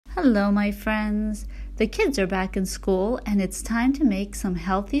Hello, my friends. The kids are back in school, and it's time to make some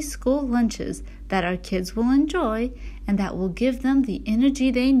healthy school lunches that our kids will enjoy and that will give them the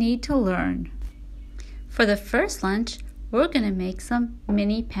energy they need to learn. For the first lunch, we're going to make some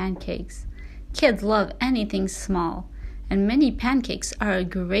mini pancakes. Kids love anything small, and mini pancakes are a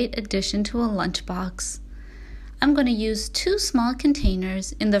great addition to a lunchbox. I'm going to use 2 small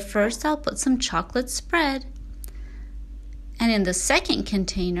containers. In the first, I'll put some chocolate spread. And in the second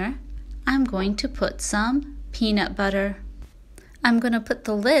container, I'm going to put some peanut butter. I'm going to put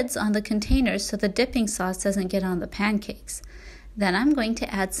the lids on the containers so the dipping sauce doesn't get on the pancakes. Then I'm going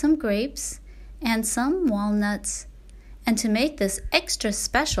to add some grapes and some walnuts. And to make this extra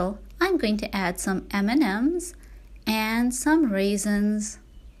special, I'm going to add some M&Ms and some raisins.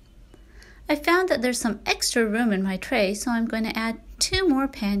 I found that there's some extra room in my tray, so I'm going to add 2 more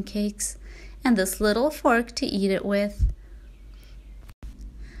pancakes and this little fork to eat it with.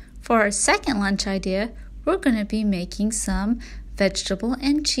 For our second lunch idea, we're going to be making some vegetable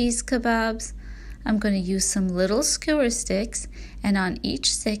and cheese kebabs. I'm going to use some little skewer sticks, and on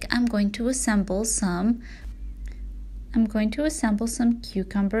each stick I'm going to assemble some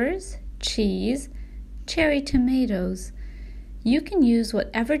cucumbers, cheese, cherry tomatoes. You can use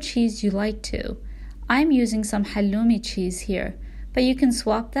whatever cheese you like to. I'm using some halloumi cheese here, but you can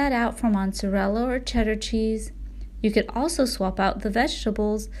swap that out for mozzarella or cheddar cheese. You could also swap out the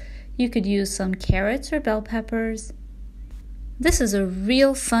vegetables. You could use some carrots or bell peppers. This is a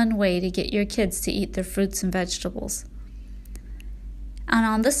real fun way to get your kids to eat their fruits and vegetables. And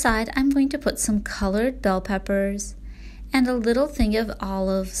on the side, I'm going to put some colored bell peppers and a little thing of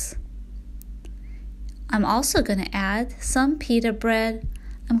olives. I'm also going to add some pita bread.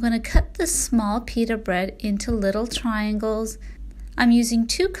 I'm going to cut the small pita bread into little triangles. I'm using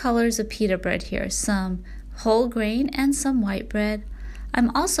 2 colors of pita bread here, some whole grain and some white bread. I'm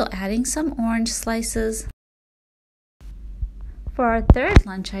also adding some orange slices. For our third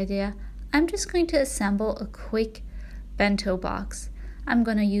lunch idea, I'm just going to assemble a quick bento box. I'm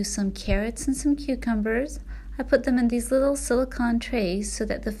going to use some carrots and some cucumbers. I put them in these little silicone trays so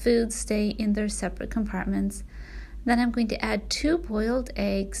that the foods stay in their separate compartments. Then I'm going to add 2 boiled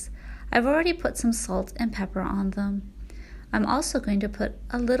eggs. I've already put some salt and pepper on them. I'm also going to put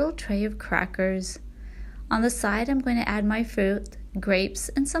a little tray of crackers. On the side, I'm going to add my fruit, grapes,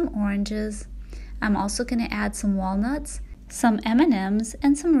 and some oranges. I'm also going to add some walnuts, some M&Ms,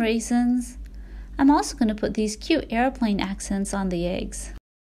 and some raisins. I'm also going to put these cute airplane accents on the eggs.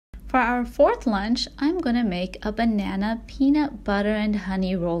 For our fourth lunch, I'm going to make a banana peanut butter and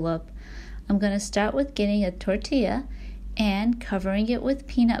honey roll-up. I'm going to start with getting a tortilla and covering it with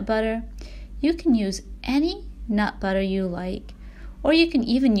peanut butter. You can use any nut butter you like, or you can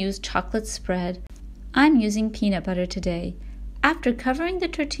even use chocolate spread. I'm using peanut butter today. After covering the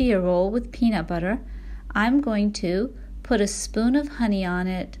tortilla roll with peanut butter, I'm going to put a spoon of honey on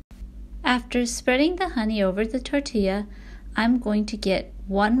it. After spreading the honey over the tortilla, I'm going to get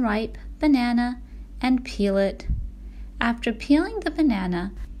 1 ripe banana and peel it. After peeling the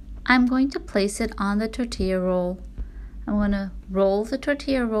banana, I'm going to place it on the tortilla roll. I'm going to roll the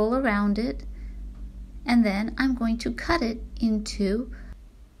tortilla roll around it, and then I'm going to cut it into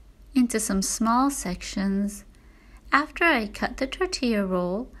some small sections. After I cut the tortilla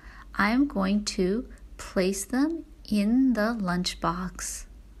roll, I'm going to place them in the lunchbox.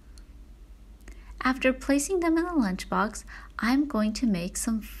 After placing them in the lunchbox, I'm going to make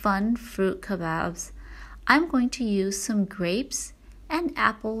some fun fruit kebabs. I'm going to use some grapes and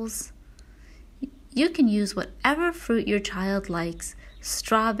apples. You can use whatever fruit your child likes,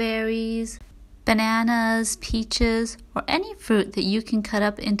 strawberries, bananas, peaches, or any fruit that you can cut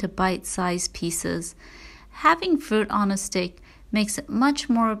up into bite-sized pieces. Having fruit on a stick makes it much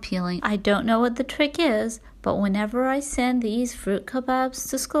more appealing. I don't know what the trick is, but whenever I send these fruit kebabs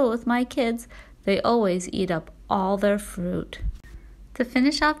to school with my kids, they always eat up all their fruit. To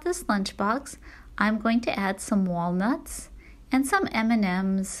finish off this lunchbox, I'm going to add some walnuts and some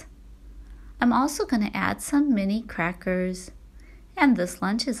M&Ms. I'm also going to add some mini crackers. And this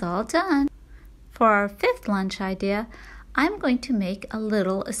lunch is all done. For our fifth lunch idea, I'm going to make a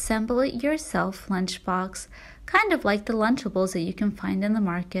little assemble-it-yourself lunchbox, kind of like the Lunchables that you can find in the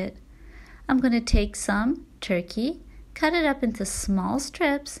market. I'm going to take some turkey, cut it up into small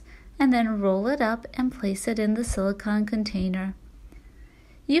strips, and then roll it up and place it in the silicone container.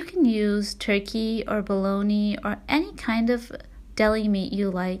 You can use turkey or bologna or any kind of deli meat you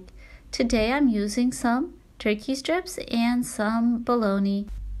like. Today I'm using some turkey strips and some bologna.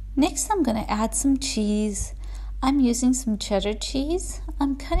 Next I'm going to add some cheese. I'm using some cheddar cheese.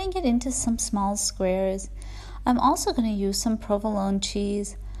 I'm cutting it into some small squares. I'm also going to use some provolone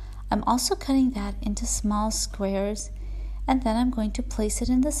cheese. I'm also cutting that into small squares, and then I'm going to place it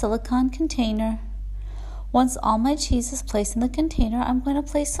in the silicone container. Once all my cheese is placed in the container, I'm going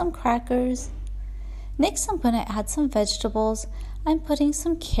to place some crackers. Next, I'm going to add some vegetables. I'm putting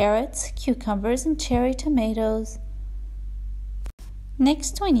some carrots, cucumbers, and cherry tomatoes.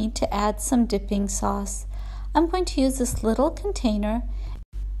 Next, we need to add some dipping sauce. I'm going to use this little container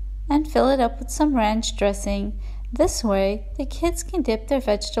and fill it up with some ranch dressing. This way, the kids can dip their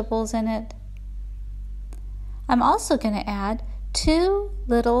vegetables in it. I'm also going to add 2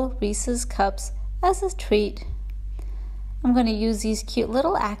 little Reese's cups as a treat. I'm going to use these cute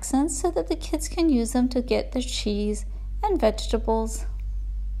little accents so that the kids can use them to get their cheese and vegetables.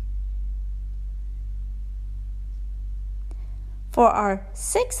 For our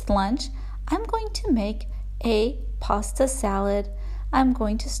 6th lunch, I'm going to make a pasta salad. I'm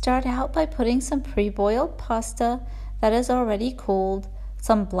going to start out by putting some pre-boiled pasta that is already cooled,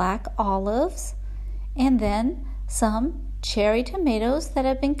 some black olives, and then some cherry tomatoes that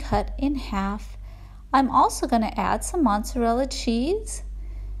have been cut in half. I'm also going to add some mozzarella cheese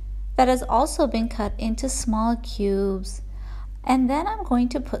that has also been cut into small cubes. And then I'm going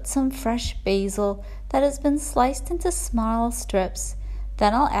to put some fresh basil that has been sliced into small strips.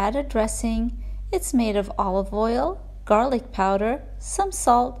 Then I'll add a dressing. It's made of olive oil, garlic powder, some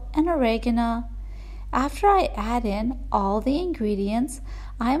salt, and oregano. After I add in all the ingredients,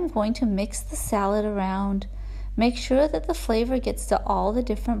 I am going to mix the salad around. Make sure that the flavor gets to all the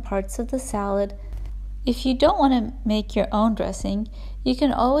different parts of the salad. If you don't want to make your own dressing, you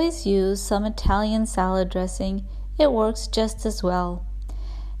can always use some Italian salad dressing. It works just as well.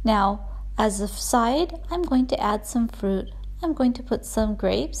 Now, as a side, I'm going to add some fruit. I'm going to put some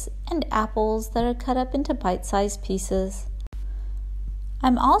grapes and apples that are cut up into bite-sized pieces.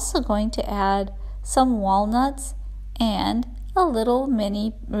 I'm also going to add some walnuts and a little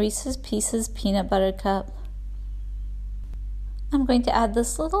mini Reese's Pieces peanut butter cup. I'm going to add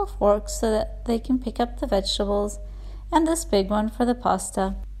this little fork so that they can pick up the vegetables, and this big one for the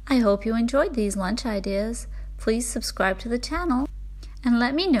pasta. I hope you enjoyed these lunch ideas. Please subscribe to the channel and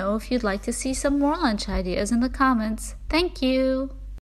let me know if you'd like to see some more lunch ideas in the comments. Thank you!